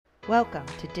Welcome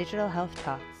to Digital Health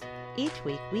Talks. Each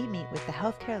week we meet with the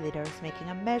healthcare leaders making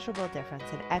a measurable difference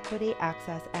in equity,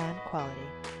 access, and quality.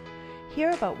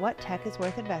 Hear about what tech is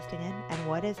worth investing in and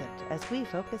what isn't as we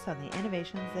focus on the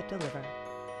innovations that deliver.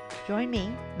 Join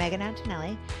me, Megan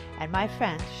Antonelli, and my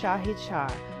friend Shahid Shah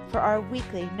for our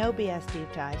weekly No BS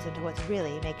deep dives into what's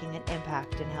really making an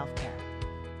impact in healthcare.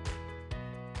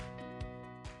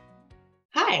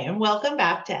 Hi, and welcome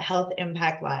back to Health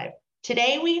Impact Live.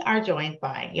 Today we are joined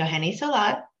by Yoheni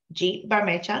Salat, Jeet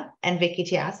Barmecha, and Vicky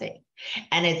Tiasi.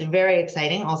 And it's very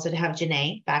exciting also to have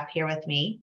Janae back here with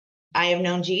me. I have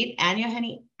known Jeet and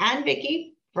Yoheni and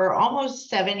Vicky for almost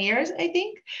 7 years, I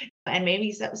think, and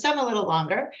maybe some a little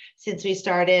longer since we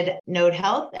started Node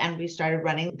Health and we started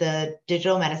running the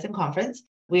Digital Medicine Conference.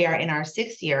 We are in our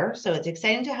 6th year, so it's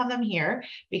exciting to have them here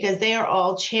because they are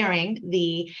all chairing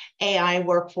the AI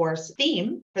workforce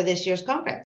theme for this year's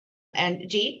conference. And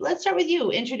Jeet, let's start with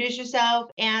you. Introduce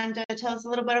yourself and tell us a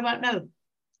little bit about Node.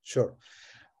 Sure.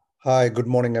 Hi, good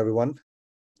morning, everyone.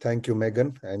 Thank you,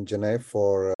 Megan and Janae,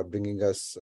 for bringing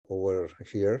us over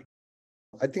here.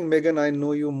 I think, Megan, I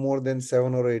know you more than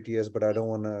 7 or 8 years, but I don't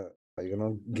want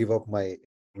to, give up my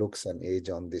looks and age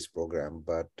on this program.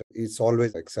 But it's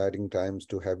always exciting times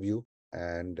to have you.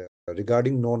 And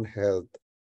regarding Node Health,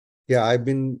 yeah, I've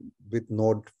been with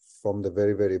Node from the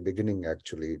very, very beginning,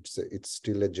 actually. It's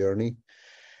still a journey.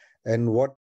 And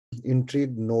what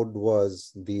intrigued Node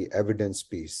was the evidence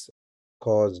piece,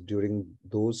 because during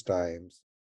those times,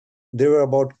 there were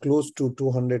about close to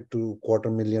 200 to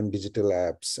 250,000 digital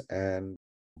apps. And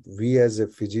we as a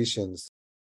physicians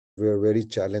were very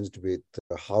challenged with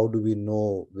how do we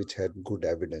know which had good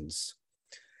evidence.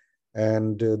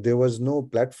 And there was no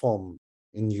platform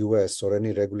in US or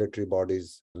any regulatory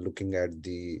bodies looking at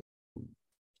the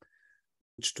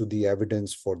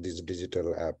evidence for these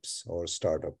digital apps or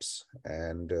startups.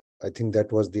 And I think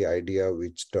that was the idea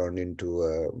which turned into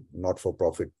a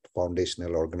not-for-profit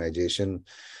foundational organization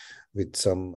with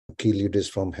some key leaders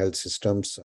from health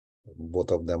systems.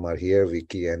 Both of them are here,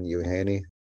 Vicky and Yoheni.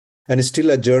 And it's still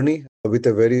a journey with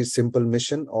a very simple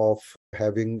mission of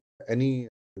having any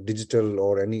digital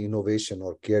or any innovation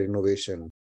or care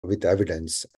innovation with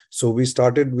evidence. So we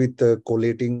started with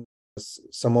collating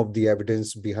some of the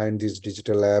evidence behind these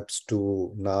digital apps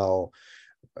to now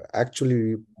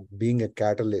actually being a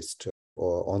catalyst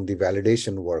on the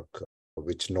validation work,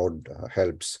 which Node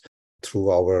helps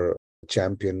through our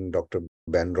champion, Dr.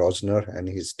 Ben Rosner and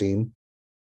his team.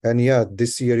 And yeah,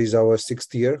 this year is our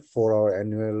 6th year for our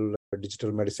annual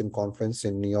Digital Medicine Conference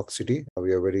in New York City.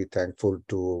 We are very thankful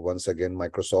to, once again,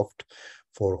 Microsoft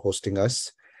for hosting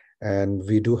us. And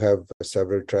we do have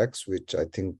several tracks, which I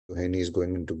think Yoheni is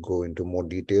going to go into more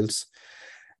details.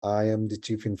 I am the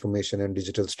Chief Information and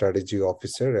Digital Strategy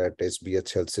Officer at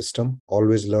SBH Health System,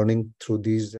 always learning through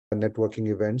these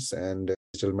networking events and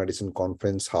Digital Medicine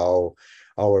Conference how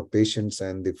our patients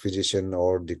and the physician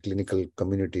or the clinical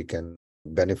community can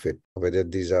benefit, whether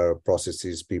these are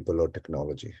processes, people, or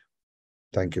technology.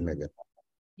 Thank you, Megan.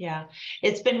 Yeah,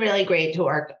 it's been really great to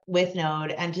work with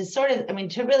Node and to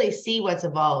to really see what's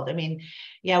evolved.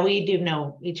 We do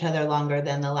know each other longer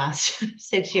than the last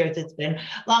 6 years. It's been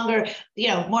longer,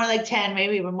 more like 10,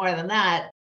 maybe even more than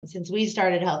that since we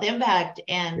started Health Impact.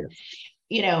 And,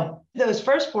 those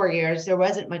first 4 years, there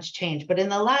wasn't much change, but in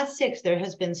the last 6, there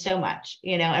has been so much,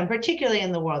 and particularly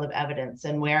in the world of evidence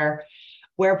and where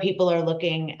people are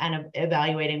looking and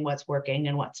evaluating what's working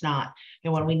and what's not.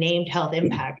 And when we named Health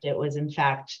Impact, it was in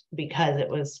fact because it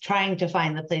was trying to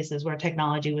find the places where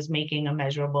technology was making a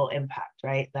measurable impact,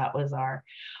 right? That was our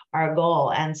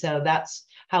goal. And so that's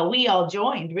how we all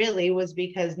joined, really, was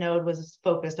because Node was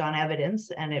focused on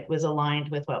evidence and it was aligned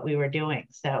with what we were doing.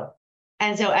 So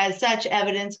as such,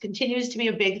 evidence continues to be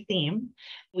a big theme.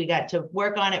 We got to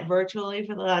work on it virtually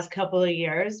for the last couple of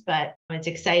years, but it's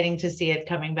exciting to see it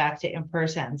coming back to in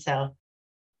person. So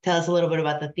tell us a little bit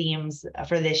about the themes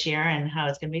for this year and how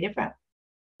it's going to be different.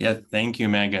 Yeah, thank you,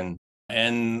 Megan.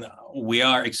 And we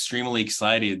are extremely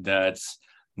excited that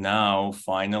now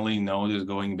finally Node is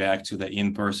going back to the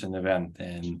in-person event.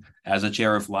 And as a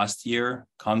chair of last year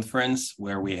conference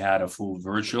where we had a full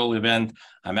virtual event,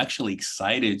 I'm actually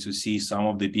excited to see some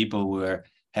of the people who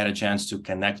had a chance to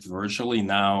connect virtually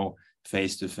now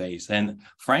face to face. And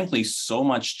frankly, so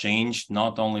much changed,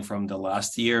 not only from the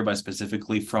last year, but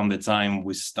specifically from the time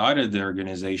we started the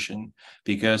organization,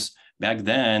 because back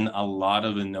then, a lot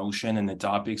of the notion and the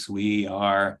topics we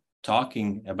are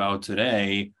talking about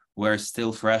today were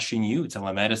still fresh and new.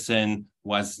 Telemedicine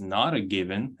was not a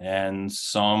given, and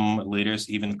some leaders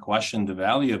even questioned the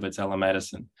value of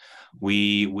telemedicine.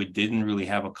 We didn't really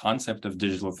have a concept of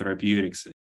digital therapeutics.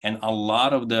 And a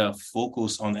lot of the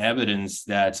focus on evidence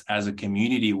that as a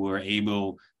community we're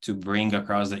able to bring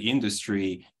across the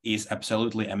industry is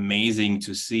absolutely amazing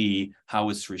to see how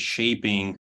it's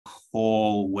reshaping the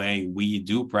whole way we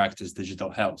do practice digital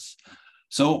health.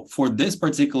 So for this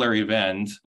particular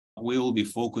event, we will be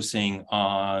focusing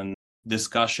on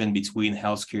discussion between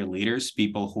healthcare leaders,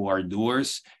 people who are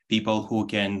doers, people who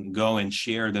can go and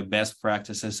share the best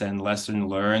practices and lesson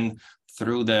learned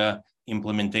through the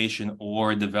implementation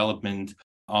or development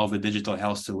of a digital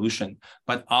health solution,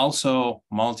 but also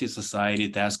multi-society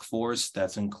task force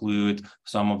that include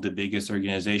some of the biggest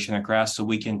organizations across, so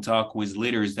we can talk with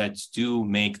leaders that do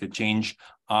make the change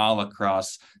all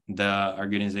across the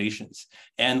organizations.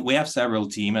 And we have several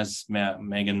teams, as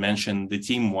Megan mentioned. The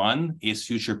team one is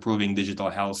future-proofing digital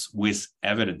health with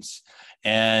evidence.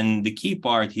 And the key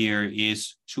part here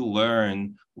is to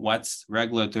learn what's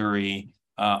regulatory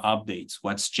updates,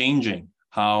 what's changing,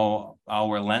 how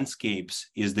our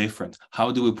landscapes is different.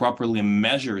 How do we properly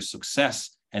measure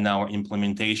success in our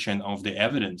implementation of the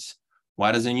evidence?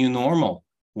 What is a new normal?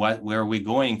 Where are we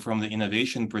going from the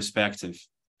innovation perspective?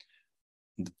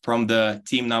 From the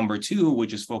team number two,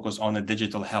 which is focused on the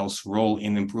digital health role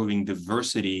in improving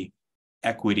diversity,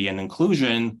 equity, and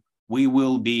inclusion, we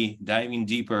will be diving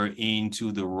deeper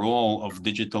into the role of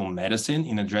digital medicine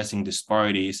in addressing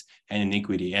disparities and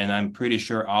inequity. And I'm pretty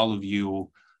sure all of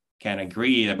you can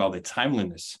agree about the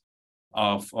timeliness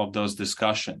of those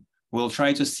discussions. We'll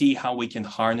try to see how we can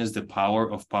harness the power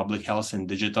of public health and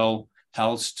digital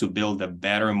health to build a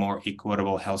better, more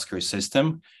equitable healthcare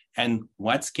system, and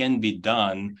what can be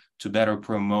done to better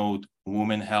promote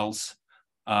women's health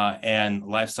and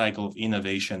life cycle of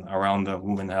innovation around the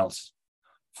women's health.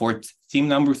 For team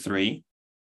number three,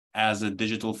 as a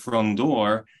digital front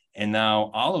door, and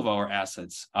now all of our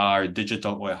assets are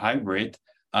digital or hybrid,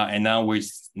 and now we're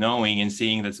knowing and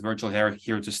seeing that's virtual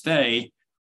here to stay.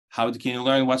 How can you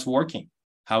learn what's working?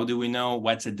 How do we know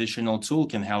what additional tool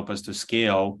can help us to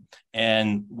scale?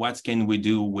 And what can we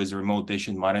do with remote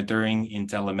patient monitoring in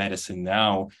telemedicine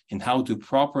now? And how to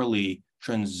properly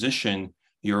transition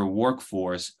your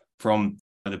workforce from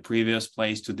the previous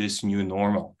place to this new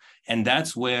normal? And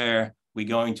that's where we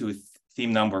go into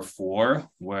theme number 4,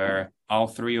 where all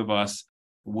three of us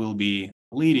will be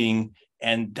leading.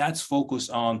 And that's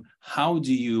focused on how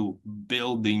do you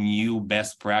build the new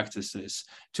best practices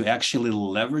to actually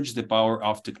leverage the power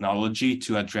of technology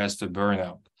to address the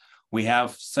burnout. We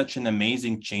have such an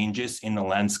amazing changes in the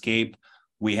landscape.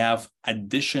 We have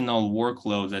additional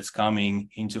workload that's coming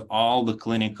into all the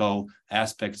clinical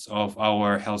aspects of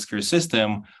our healthcare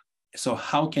system. So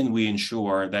how can we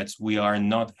ensure that we are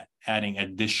not adding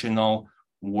additional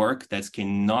work that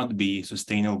cannot be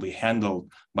sustainably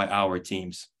handled by our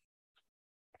teams?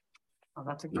 Oh,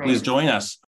 that's a great. Please join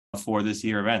us for this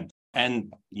year event.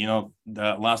 And,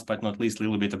 the last but not least, a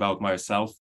little bit about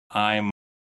myself. I'm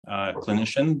a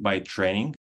clinician by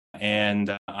training,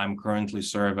 and I'm currently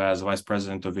serve as Vice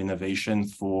President of Innovation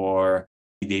for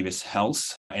Davis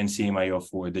Health and CMIO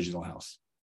for Digital Health.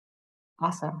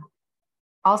 Awesome.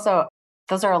 Also,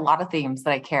 those are a lot of themes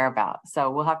that I care about.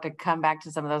 So we'll have to come back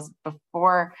to some of those.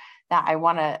 Before that, I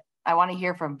want to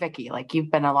hear from Vicky. Like,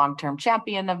 you've been a long-term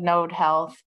champion of Node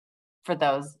Health. For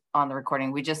those on the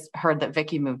recording, we just heard that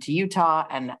Vicky moved to Utah,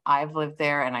 and I've lived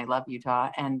there and I love Utah.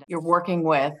 And you're working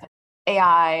with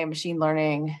AI, machine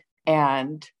learning,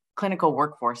 and clinical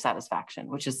workforce satisfaction,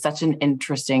 which is such an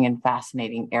interesting and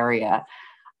fascinating area.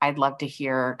 I'd love to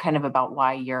hear kind of about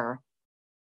why you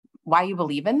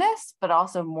believe in this, but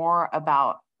also more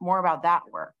about that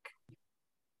work.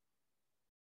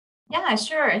 Yeah,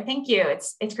 sure. Thank you.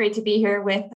 It's great to be here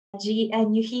with G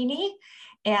and Yuhini.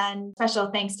 And special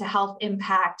thanks to Health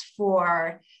Impact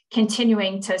for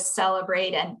continuing to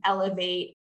celebrate and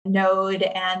elevate Node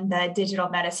and the Digital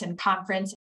Medicine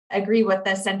Conference. Agree with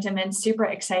the sentiment, super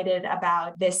excited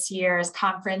about this year's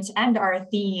conference and our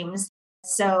themes.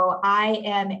 So I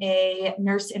am a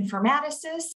nurse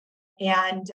informaticist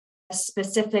and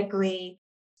specifically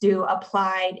do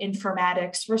applied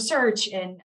informatics research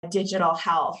in digital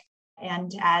health.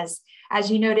 And as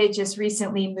you noted, just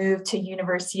recently moved to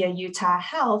University of Utah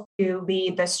Health to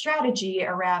lead the strategy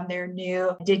around their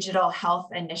new digital health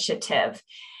initiative.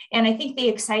 And I think the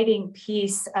exciting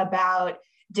piece about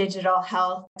digital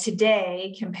health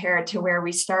today compared to where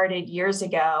we started years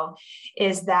ago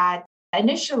is that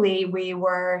initially we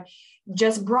were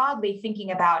just broadly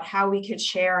thinking about how we could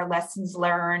share lessons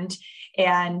learned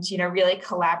and, really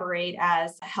collaborate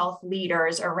as health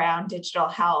leaders around digital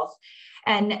health.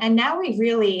 And now we've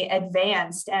really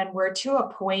advanced, and we're to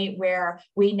a point where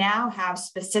we now have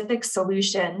specific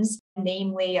solutions,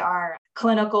 namely our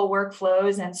clinical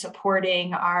workflows and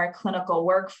supporting our clinical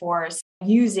workforce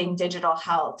using digital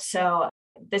health. So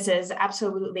this is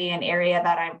absolutely an area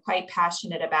that I'm quite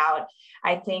passionate about.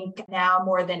 I think now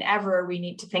more than ever, we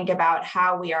need to think about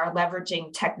how we are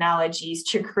leveraging technologies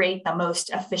to create the most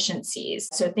efficiencies.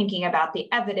 So thinking about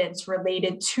the evidence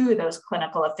related to those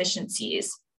clinical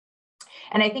efficiencies.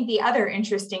 And I think the other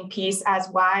interesting piece, as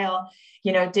while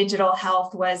digital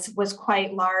health was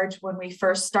quite large when we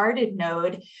first started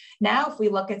Node, now if we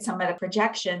look at some of the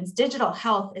projections, digital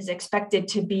health is expected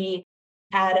to be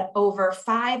at over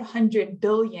 500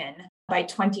 billion by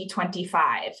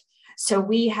 2025. So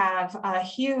we have a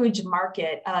huge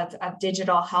market of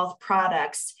digital health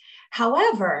products.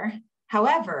 However,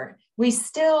 we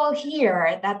still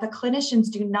hear that the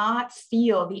clinicians do not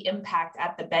feel the impact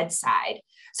at the bedside.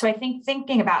 So I think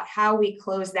thinking about how we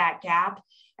close that gap,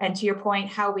 and to your point,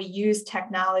 how we use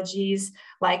technologies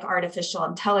like artificial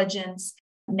intelligence,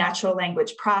 natural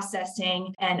language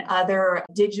processing, and other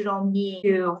digital means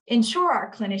to ensure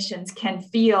our clinicians can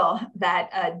feel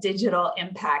that digital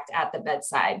impact at the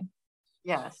bedside.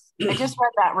 Yes. I just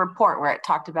read that report where it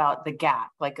talked about the gap.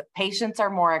 Like patients are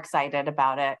more excited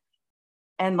about it.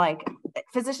 And like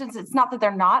physicians, it's not that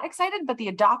they're not excited, but the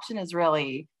adoption is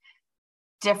really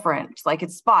different. Like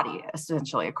it's spotty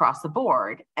essentially across the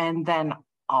board. And then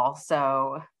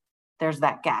also there's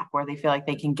that gap where they feel like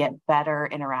they can get better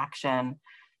interaction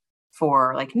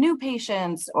for like new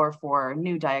patients or for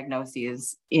new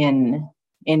diagnoses in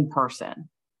person.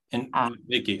 And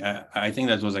Vicky, I think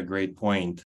that was a great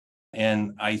point.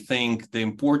 And I think the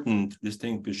important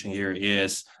distinction here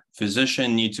is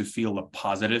physicians need to feel a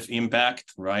positive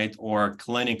impact, right? Or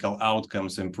clinical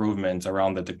outcomes improvements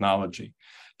around the technology.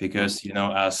 Because,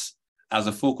 as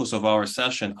a focus of our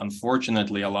session,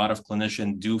 unfortunately, a lot of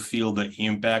clinicians do feel the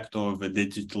impact of the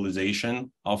digitalization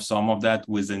of some of that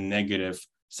with a negative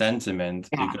sentiment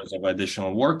because of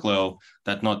additional workload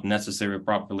that not necessarily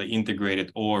properly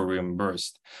integrated or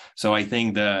reimbursed. So I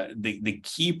think the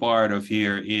key part of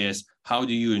here is how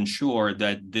do you ensure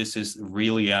that this is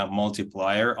really a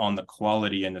multiplier on the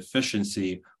quality and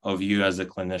efficiency of you as a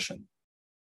clinician?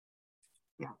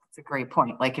 Yeah, that's a great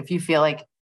point. Like if you feel like,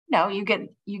 you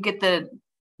get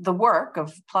the work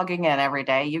of plugging in every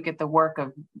day, you get the work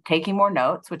of taking more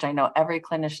notes, which I know every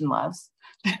clinician loves,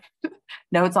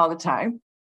 notes all the time.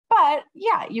 But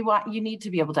yeah, you need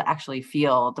to be able to actually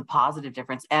feel the positive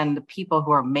difference. And the people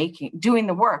who are doing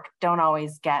the work don't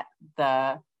always get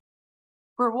the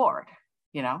reward,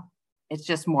 it's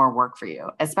just more work for you,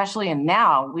 especially. And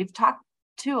now we've talked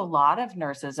to a lot of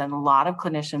nurses and a lot of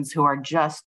clinicians who are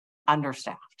just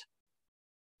understaffed.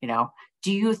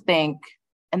 Do you think,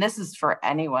 and this is for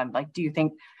anyone, like, do you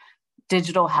think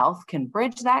digital health can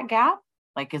bridge that gap?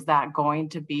 Like, is that going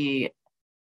to be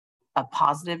a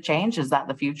positive change? Is that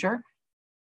the future?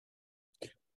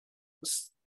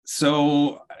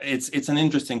 So it's an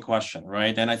interesting question,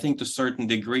 right? And I think to a certain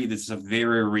degree, this is a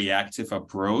very reactive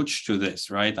approach to this,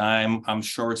 right? I'm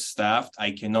short-staffed. I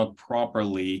cannot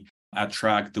properly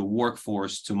attract the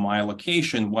workforce to my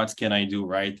location. What can I do,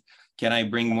 right? Can I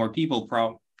bring more people?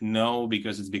 No,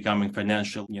 because it's becoming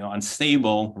financially,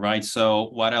 unstable, right? So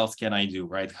what else can I do,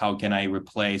 right? How can I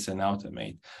replace and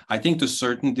automate? I think to a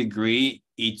certain degree,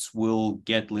 it will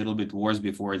get a little bit worse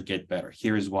before it gets better.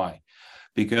 Here's why.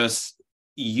 Because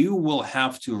you will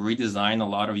have to redesign a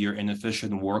lot of your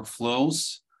inefficient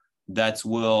workflows that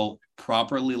will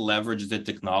properly leverage the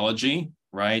technology,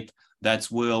 right? That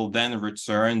will then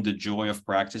return the joy of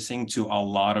practicing to a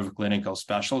lot of clinical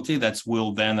specialty that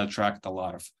will then attract a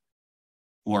lot of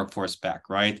workforce back,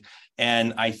 right?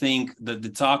 And I think that the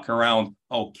talk around,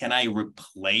 can I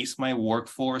replace my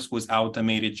workforce with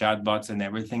automated chatbots and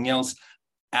everything else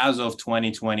as of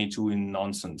 2022 in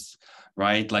nonsense,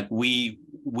 right? Like we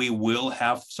will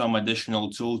have some additional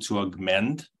tool to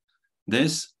augment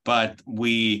this, but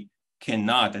we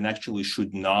cannot and actually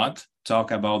should not talk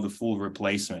about the full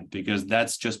replacement because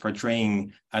that's just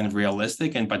portraying an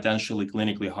unrealistic and potentially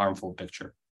clinically harmful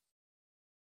picture.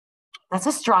 That's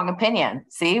a strong opinion.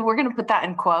 See, we're going to put that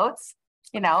in quotes.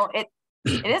 It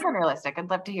is unrealistic. I'd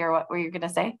love to hear what you're going to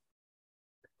say.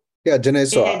 Yeah, Janae.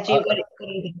 So, what do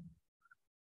you think?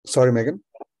 Sorry, Megan.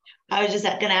 I was just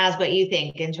going to ask what you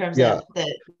think in terms of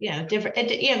the, different,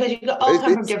 because you all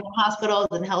come from different hospitals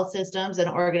and health systems and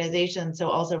organizations. So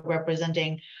also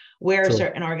representing where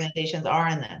certain organizations are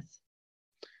in this.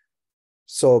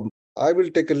 So I will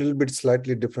take a little bit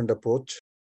slightly different approach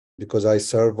because I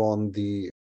serve on the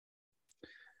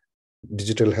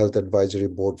Digital Health Advisory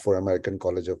Board for American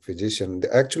College of Physicians.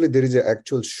 Actually, there is an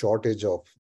actual shortage of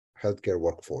healthcare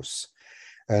workforce.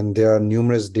 And there are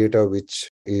numerous data which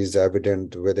is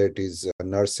evident, whether it is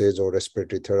nurses or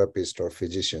respiratory therapists or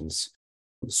physicians.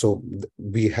 So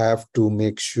we have to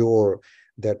make sure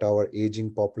that our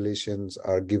aging populations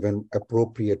are given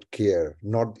appropriate care,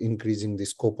 not increasing the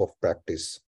scope of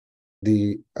practice.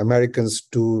 The Americans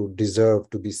too deserve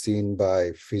to be seen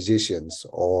by physicians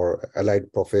or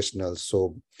allied professionals.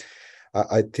 So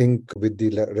I think with the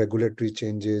regulatory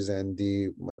changes and the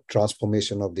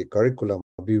transformation of the curriculum,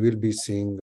 we will be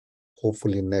seeing,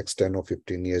 hopefully next 10 or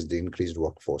 15 years, the increased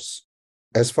workforce.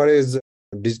 As far as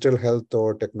digital health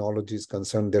or technology is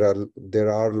concerned,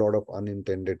 there are a lot of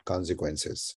unintended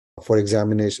consequences. For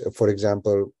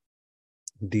example,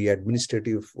 the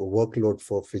administrative workload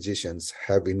for physicians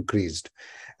have increased.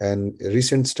 And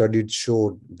recent studies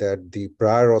showed that the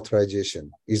prior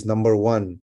authorization is number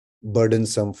one,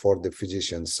 burdensome for the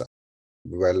physicians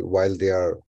while they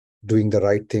are doing the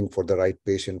right thing for the right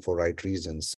patient for right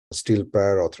reasons, still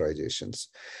prior authorizations.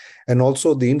 And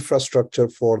also the infrastructure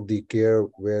for the care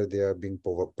where they are being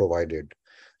provided.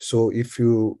 So if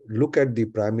you look at the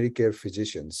primary care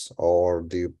physicians or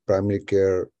the primary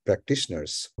care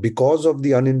practitioners, because of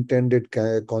the unintended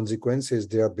consequences,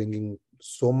 they are bringing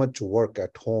so much work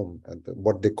at home, and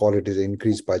what they call it is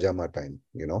increased pajama time,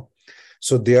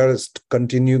 So they are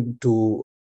continuing to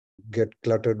get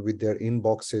cluttered with their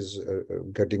inboxes,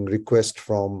 getting requests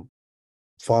from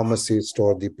pharmacists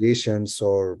or the patients,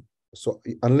 so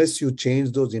unless you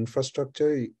change those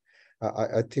infrastructure,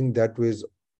 I think that was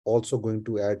also going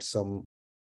to add some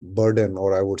burden,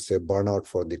 or I would say burnout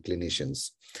for the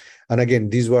clinicians. And again,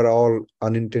 these were all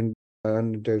unintended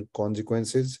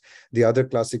consequences. The other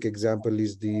classic example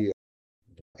is the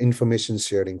information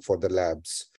sharing for the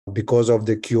labs. Because of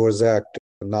the Cures Act,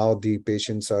 now the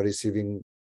patients are receiving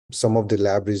some of the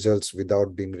lab results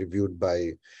without being reviewed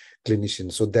by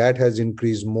clinicians. So that has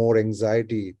increased more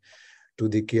anxiety to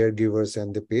the caregivers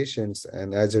and the patients.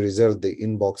 And as a result, the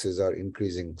inboxes are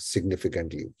increasing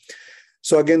significantly.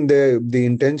 So again, the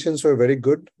intentions were very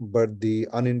good, but the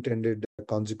unintended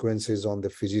consequences on the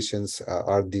physicians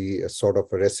are the sort of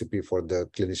a recipe for the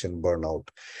clinician burnout.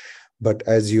 But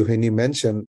as Yuhini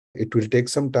mentioned, it will take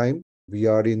some time. We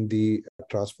are in the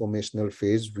transformational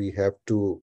phase. We have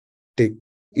to take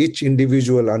each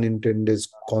individual unintended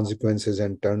consequences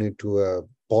and turn it to a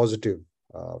positive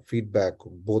feedback,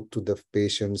 both to the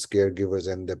patients, caregivers,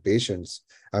 and the patients,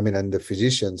 and the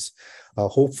physicians.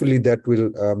 Hopefully that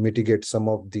will mitigate some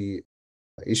of the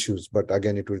issues, but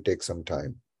again, it will take some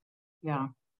time. Yeah,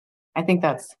 I think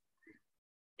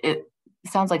it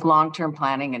sounds like long-term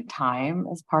planning and time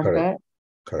is part of it.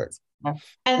 Correct. And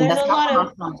there's a lot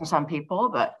of for some people,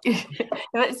 but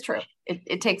it's true.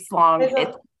 It takes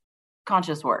it's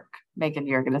conscious work, making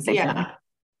the organization. Yeah.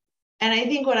 And I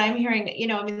think what I'm hearing,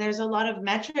 there's a lot of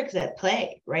metrics at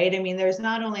play, right? There's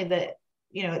not only the,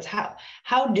 it's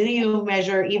how do you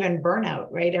measure even burnout,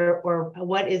 right? Or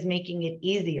what is making it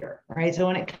easier, right? So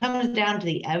when it comes down to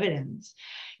the evidence,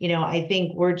 I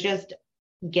think we're just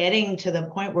getting to the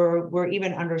point where we're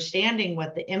even understanding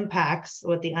what the impacts,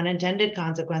 what the unintended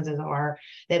consequences are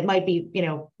that might be,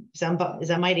 some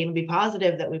that might even be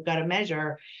positive that we've got to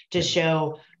measure to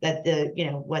show that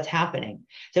what's happening.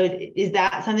 So is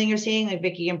that something you're seeing, like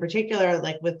Vicky in particular,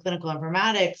 like with clinical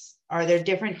informatics? Are there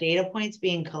different data points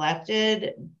being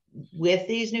collected with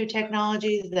these new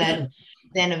technologies that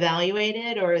then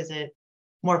evaluated, or is it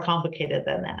more complicated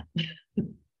than that?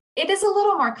 It is a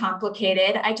little more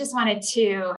complicated. I just wanted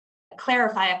to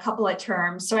clarify a couple of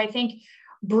terms. So I think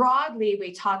broadly,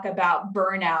 we talk about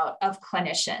burnout of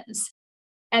clinicians.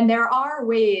 And there are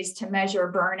ways to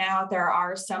measure burnout. There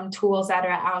are some tools that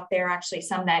are out there, actually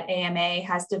some that AMA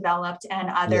has developed and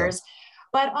others,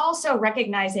 but also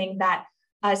recognizing that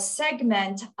a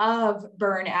segment of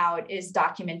burnout is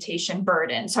documentation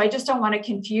burden. So I just don't want to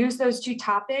confuse those two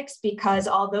topics, because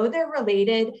although they're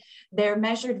related, they're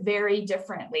measured very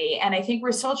differently. And I think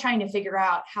we're still trying to figure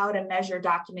out how to measure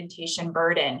documentation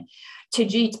burden. To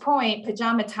Jeet's point,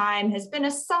 pajama time has been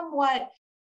a somewhat,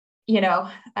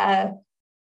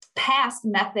 past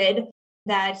method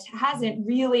that hasn't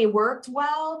really worked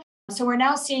well. So we're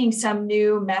now seeing some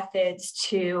new methods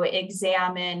to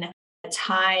examine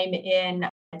time in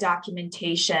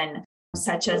documentation,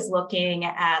 such as looking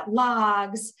at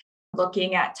logs,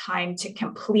 looking at time to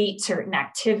complete certain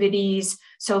activities.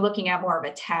 So looking at more of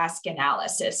a task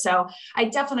analysis. So I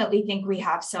definitely think we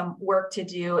have some work to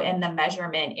do in the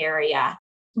measurement area.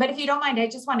 But if you don't mind, I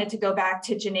just wanted to go back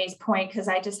to Janae's point, because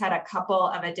I just had a couple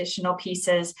of additional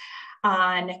pieces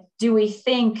on, do we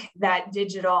think that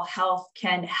digital health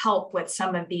can help with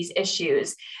some of these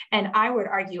issues? And I would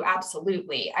argue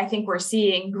absolutely. I think we're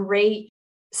seeing great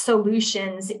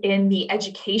solutions in the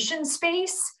education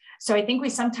space. So I think we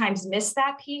sometimes miss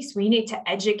that piece. We need to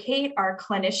educate our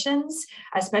clinicians,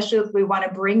 especially if we want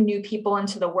to bring new people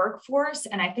into the workforce.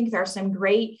 And I think there are some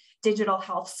great digital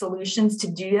health solutions to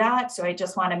do that. So I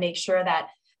just want to make sure that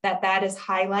that is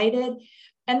highlighted.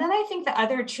 And then I think the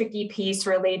other tricky piece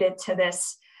related to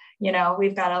this,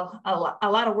 we've got a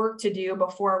lot of work to do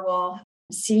before we'll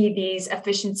see these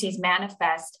efficiencies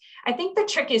manifest. I think the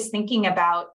trick is thinking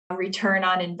about return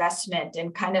on investment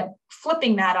and kind of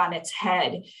flipping that on its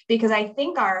head, because I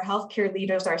think our healthcare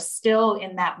leaders are still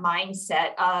in that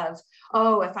mindset of,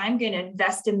 oh, if I'm going to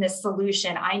invest in this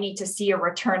solution, I need to see a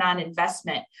return on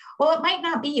investment. Well, it might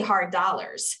not be hard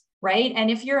dollars, right?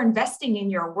 And if you're investing in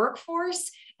your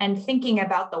workforce and thinking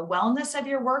about the wellness of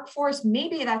your workforce,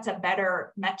 maybe that's a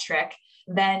better metric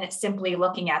than simply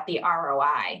looking at the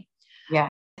ROI. Yeah.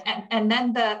 And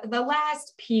then the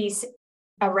last piece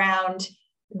around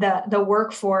the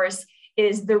workforce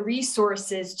is the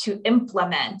resources to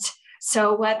implement.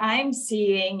 So what I'm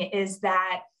seeing is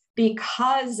that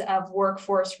because of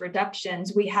workforce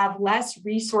reductions, we have less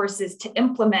resources to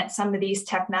implement some of these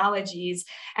technologies,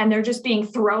 and they're just being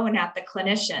thrown at the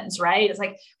clinicians, right? It's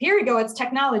like, here you go, it's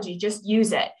technology, just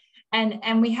use it.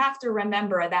 And we have to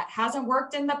remember that hasn't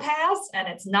worked in the past, and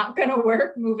it's not going to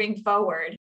work moving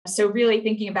forward. So really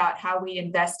thinking about how we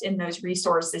invest in those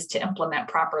resources to implement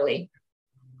properly.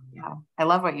 Yeah, I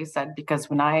love what you said, because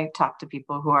when I talk to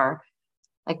people who are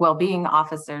like well-being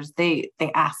officers, they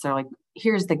ask, they're like,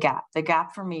 here's the gap. The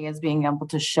gap for me is being able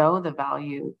to show the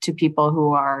value to people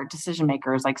who are decision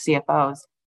makers, like CFOs,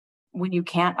 when you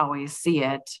can't always see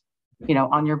it,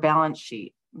 on your balance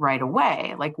sheet right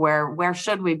away. Like where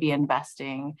should we be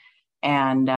investing,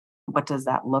 and what does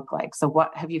that look like? So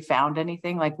what have you found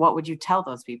anything? Like, what would you tell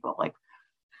those people? Like,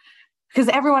 because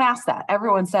everyone asks that.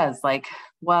 Everyone says, like,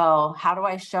 well, how do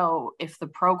I show if the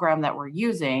program that we're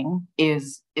using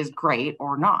is great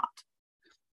or not?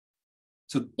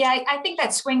 So yeah, I think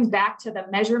that swings back to the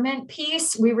measurement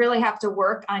piece. We really have to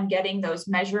work on getting those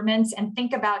measurements and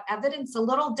think about evidence a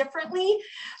little differently.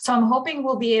 So I'm hoping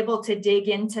we'll be able to dig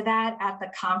into that at the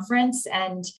conference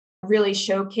and really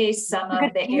showcase some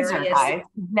of the areas. Guys.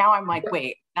 Now I'm like,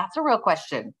 wait, that's a real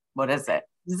question. What is it?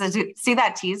 See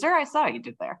that teaser I saw you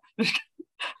did there?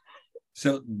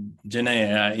 So,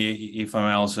 Janae, if I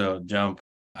may also jump,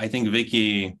 I think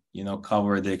Vicky,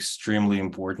 covered the extremely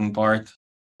important part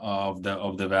of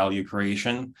the value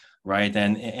creation, right?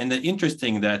 And the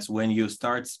interesting that's when you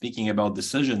start speaking about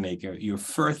decision maker, your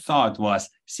first thought was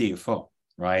CFO,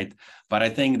 right? But I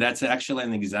think that's actually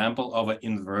an example of an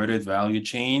inverted value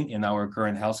chain in our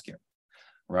current healthcare,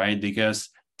 right? Because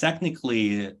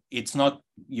technically,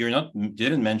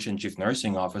 didn't mention chief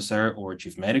nursing officer or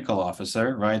chief medical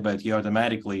officer, right? But you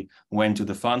automatically went to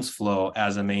the funds flow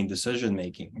as a main decision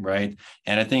making, right?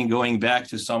 And I think going back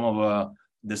to some of a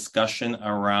discussion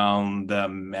around the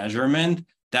measurement,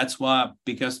 that's why,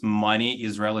 because money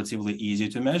is relatively easy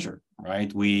to measure,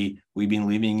 right? We've been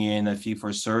living in a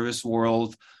fee-for-service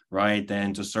world, right?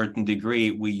 And to a certain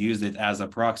degree, we use it as a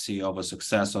proxy of a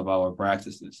success of our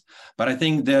practices. But I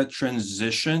think the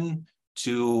transition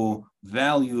to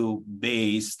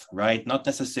value-based, right? Not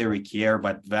necessarily care,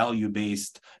 but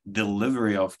value-based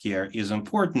delivery of care is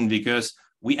important, because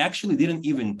we actually didn't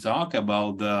even talk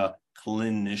about the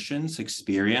clinician's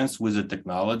experience with the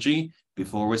technology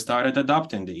before we started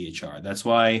adopting the EHR. That's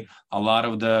why a lot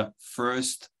of the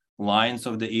first lines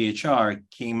of the EHR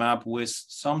came up with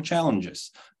some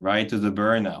challenges, right, to the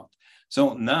burnout.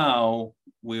 So now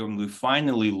we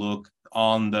finally look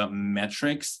on the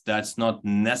metrics that's not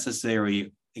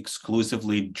necessarily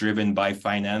exclusively driven by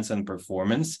finance and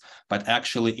performance, but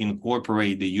actually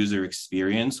incorporate the user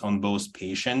experience on both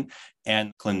patient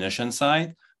and clinician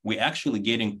side. We're actually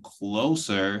getting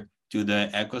closer to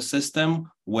the ecosystem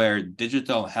where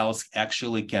digital health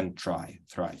actually can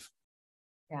thrive.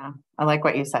 Yeah, I like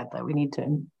what you said, that we need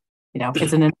to,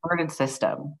 it's an inverted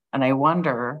system. And I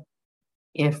wonder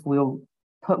if we'll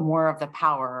put more of the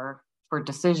power for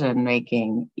decision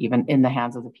making even in the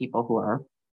hands of the people who are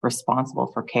responsible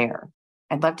for care.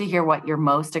 I'd love to hear what you're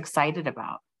most excited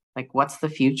about. Like, what's the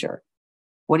future?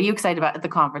 What are you excited about at the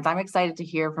conference? I'm excited to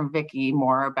hear from Vicky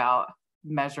more about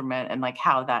measurement and like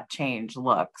how that change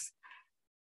looks.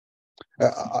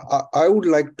 I would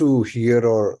like to hear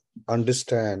or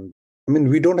understand. I mean,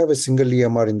 we don't have a single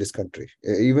EMR in this country.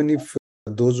 Even if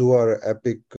those who are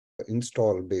Epic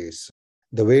install base,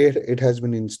 The way it has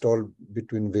been installed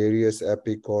between various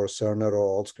Epic or Cerner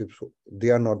or Allscripts, they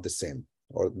are not the same.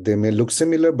 Or they may look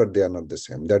similar, but they are not the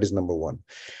same. That is number one.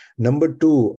 Number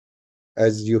two,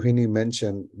 as Yohini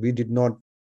mentioned, we did not,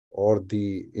 or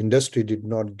the industry did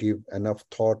not give enough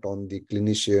thought on the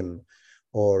clinician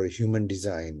or human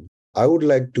design. I would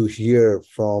like to hear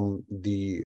from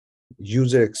the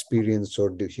user experience or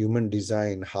the human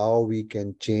design, how we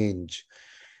can change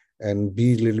and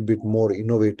be a little bit more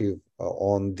innovative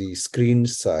on the screen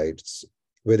sides,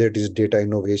 whether it is data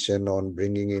innovation on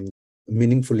bringing in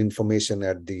meaningful information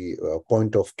at the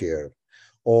point of care,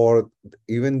 or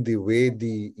even the way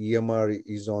the EMR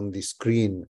is on the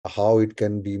screen, how it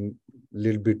can be a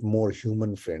little bit more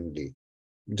human friendly.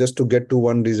 Just to get to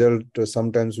one result,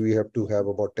 sometimes we have to have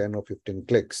about 10 or 15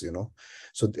 clicks,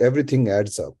 So everything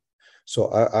adds up.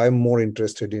 So I'm more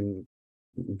interested in,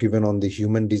 given on the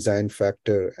human design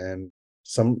factor and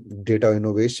some data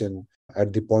innovation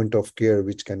at the point of care,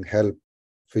 which can help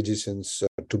physicians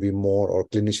to be more, or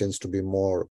clinicians to be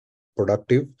more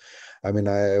productive. I mean,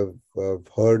 I have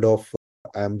heard of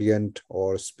ambient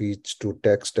or speech to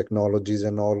text technologies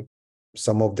and all.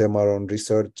 Some of them are on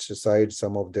research side,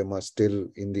 some of them are still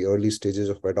in the early stages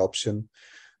of adoption.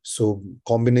 So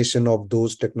combination of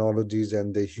those technologies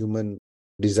and the human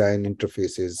design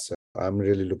interfaces, I'm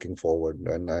really looking forward,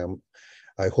 and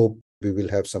I hope we will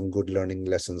have some good learning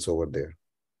lessons over there.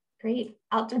 Great.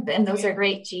 I'll jump in. Those are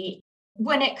great, G.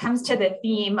 When it comes to the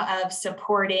theme of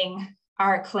supporting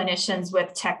our clinicians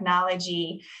with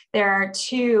technology, there are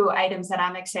two items that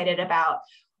I'm excited about.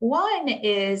 One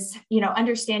is,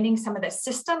 understanding some of the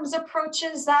systems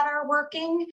approaches that are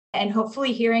working, and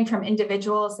hopefully hearing from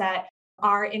individuals that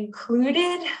are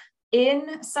included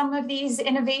in some of these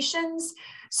innovations.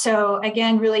 So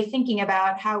again, really thinking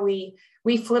about how we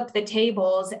flip the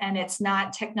tables, and it's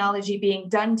not technology being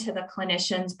done to the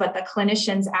clinicians, but the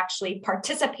clinicians actually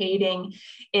participating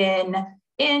in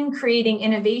creating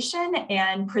innovation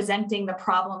and presenting the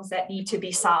problems that need to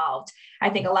be solved. I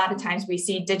think a lot of times we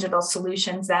see digital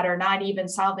solutions that are not even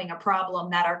solving a problem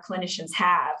that our clinicians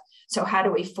have. So how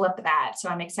do we flip that? So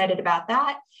I'm excited about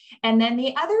that. And then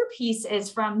the other piece is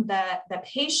from the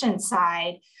patient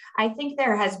side. I think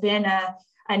there has been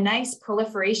a nice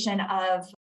proliferation of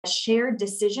shared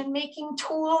decision-making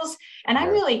tools. And I'm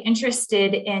really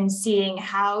interested in seeing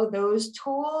how those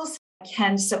tools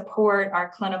can support our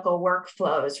clinical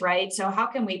workflows, right? So how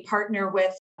can we partner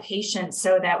with patients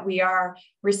so that we are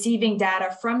receiving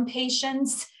data from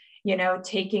patients,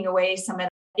 taking away some of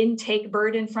the intake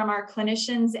burden from our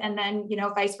clinicians, and then,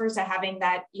 vice versa, having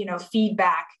that,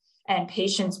 feedback and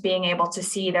patients being able to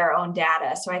see their own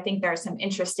data. So I think there are some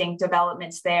interesting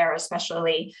developments there,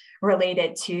 especially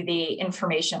related to the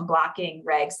information blocking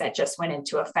regs that just went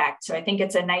into effect. So I think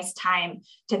it's a nice time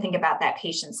to think about that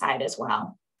patient side as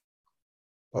well.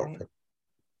 Perfect.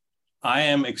 I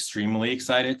am extremely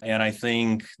excited, and I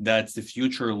think that's the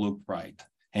future look bright.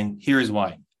 And here's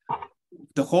why.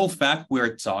 The whole fact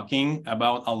we're talking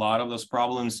about a lot of those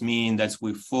problems mean that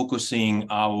we're focusing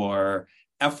our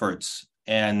efforts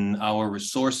and our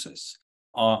resources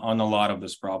on a lot of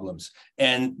those problems.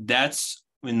 And that's,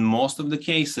 in most of the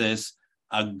cases,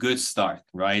 a good start,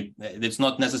 right? It's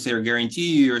not necessarily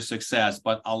guarantee your success,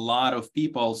 but a lot of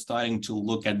people starting to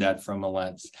look at that from a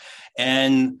lens.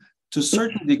 And to a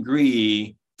certain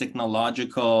degree,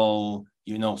 technological,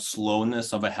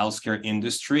 slowness of a healthcare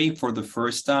industry for the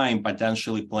first time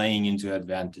potentially playing into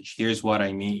advantage. Here's what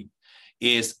I mean.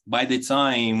 Is by the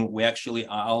time we actually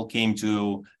all came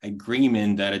to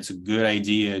agreement that it's a good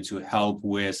idea to help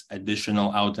with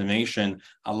additional automation,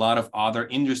 a lot of other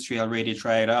industry already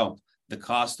tried it out. The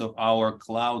cost of our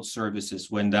cloud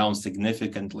services went down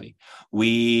significantly.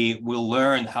 We will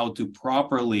learn how to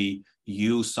properly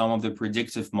use some of the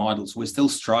predictive models. We're still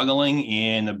struggling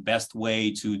in the best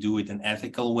way to do it an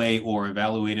ethical way or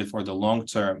evaluate it for the long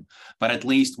term, but at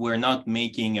least we're not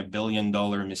making $1 billion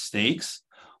mistakes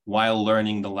while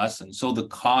learning the lesson. So the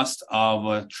cost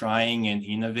of trying and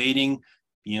innovating,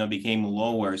 became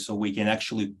lower. So we can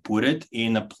actually put it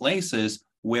in places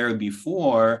where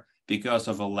before, because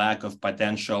of a lack of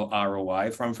potential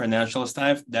ROI from financial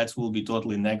staff, that will be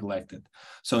totally neglected.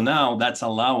 So now that's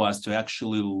allow us to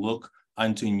actually look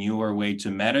onto newer way to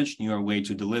manage, newer way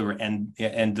to deliver,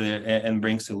 and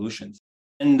bring solutions.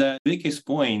 And the biggest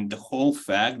point, the whole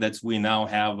fact that we now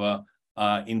have a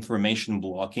information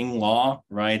blocking law,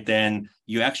 right? Then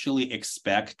you actually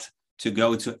expect to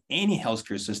go to any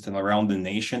healthcare system around the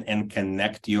nation and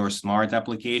connect your smart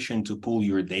application to pull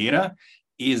your data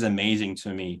is amazing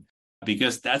to me,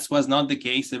 because that was not the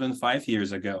case even 5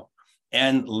 years ago.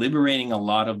 and liberating a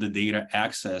lot of the data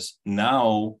access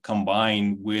now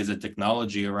combined with the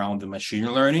technology around the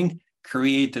machine learning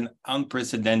create an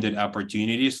unprecedented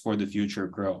opportunities for the future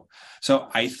growth. So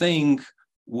I think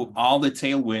all the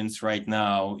tailwinds right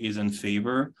now is in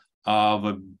favor of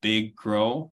a big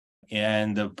growth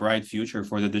and a bright future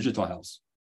for the digital health.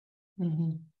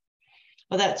 Mm-hmm.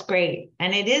 Well, that's great.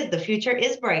 And it is, the future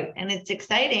is bright and it's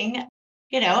exciting,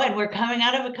 and we're coming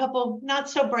out of a couple not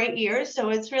so bright years.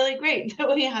 So it's really great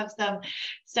that we have some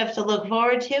stuff to look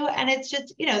forward to. And it's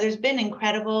just, there's been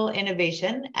incredible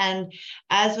innovation. And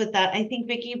as with that, I think,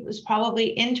 Vicki, it was probably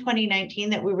in 2019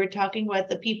 that we were talking about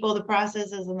the people, the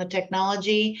processes, and the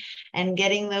technology and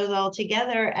getting those all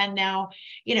together. And now,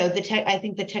 I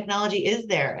think the technology is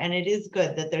there, and it is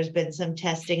good that there's been some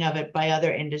testing of it by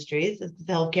other industries.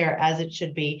 Healthcare, as it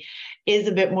should be, is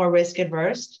a bit more risk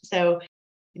adverse. So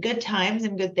good times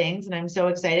and good things. And I'm so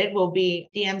excited.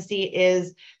 DMC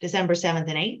is December 7th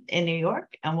and 8th in New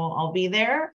York, and we'll all be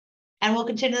there. And we'll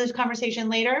continue this conversation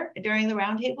later during the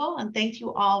roundtable. And thank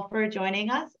you all for joining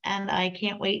us. And I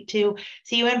can't wait to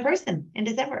see you in person in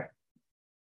December.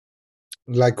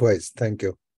 Likewise. Thank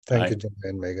you. Thank Bye. you, Jenna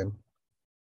and Megan.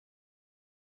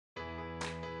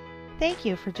 Thank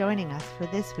you for joining us for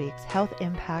this week's Health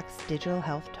Impacts Digital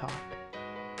Health Talk.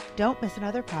 Don't miss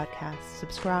another podcast.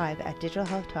 Subscribe at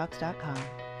digitalhealthtalks.com.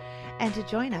 And to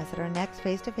join us at our next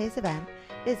face-to-face event,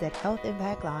 visit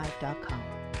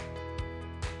healthimpactlive.com.